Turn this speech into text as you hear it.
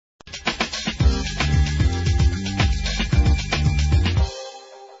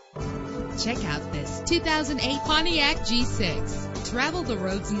Check out this 2008 Pontiac G6. Travel the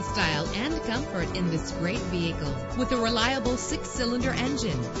roads in style and comfort in this great vehicle with a reliable 6-cylinder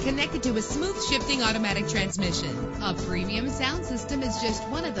engine connected to a smooth shifting automatic transmission. A premium sound system is just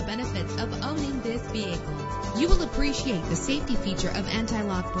one of the benefits of owning this vehicle. You will appreciate the safety feature of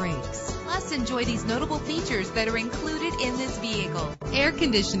anti-lock brakes. Plus, enjoy these notable features that are included in this vehicle: air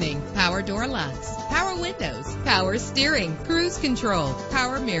conditioning, power door locks, power windows, power steering, cruise control,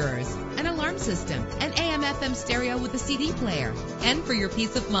 power mirrors, an alarm system, an AM/FM stereo with a CD player. And for your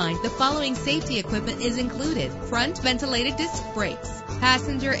peace of mind, the following safety equipment is included: front ventilated disc brakes,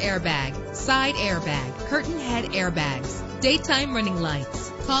 passenger airbag, side airbag, curtain head airbags, daytime running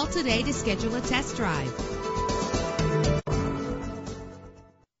lights. Call today to schedule a test drive.